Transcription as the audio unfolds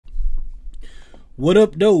What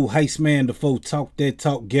up, though? Heist man, the foe talk that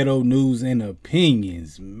talk, ghetto news and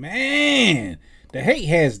opinions. Man, the hate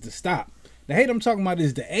has to stop. The hate I'm talking about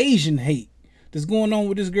is the Asian hate that's going on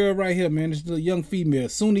with this girl right here, man. This little young female,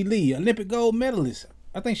 Suni Lee, Olympic gold medalist.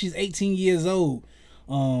 I think she's 18 years old.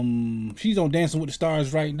 She's on Dancing with the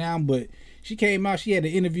Stars right now, but she came out, she had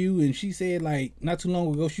an interview, and she said, like, not too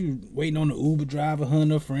long ago, she was waiting on the Uber driver, her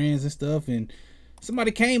and her friends and stuff, and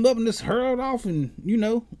somebody came up and just hurled off and, you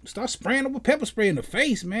know, start spraying up with pepper spray in the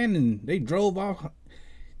face, man, and they drove off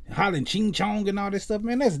hollering ching chong and all this stuff,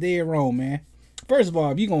 man. That's dead wrong, man. First of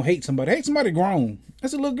all, if you gonna hate somebody grown.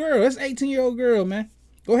 That's a little girl. That's an 18-year-old girl, man.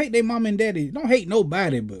 Go hate their mom and daddy. Don't hate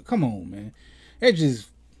nobody, but come on, man. That's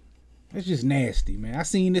just nasty, man. I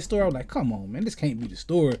seen this story. I was like, come on, man. This can't be the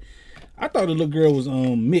story. I thought the little girl was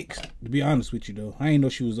mixed, to be honest with you, though. I didn't know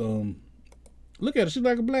she was look at her. She's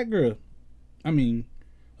like a black girl. I mean,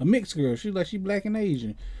 a mixed girl. She's like she black and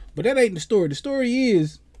Asian. But that ain't the story. The story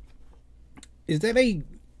is that they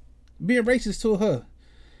being racist to her.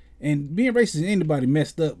 And being racist to anybody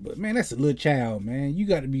messed up. But man, that's a little child, man. You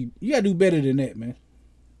gotta do better than that,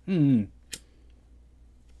 man.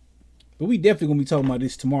 But we definitely gonna be talking about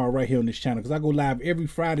this tomorrow right here on this channel, because I go live every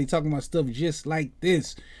Friday talking about stuff just like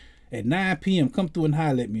this at 9 p.m. Come through and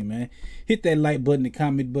holler at me, man. Hit that like button, the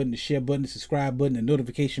comment button, the share button, the subscribe button, the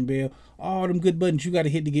notification bell. All them good buttons you got to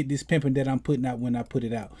hit to get this pimping that I'm putting out when I put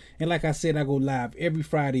it out. And like I said, I go live every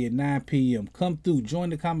Friday at 9 p.m. Come through,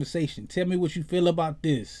 join the conversation. Tell me what you feel about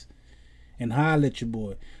this. And holler at your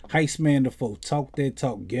boy. Heist man the foe. Talk that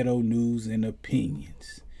talk, ghetto news and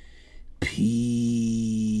opinions.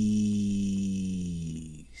 Peace.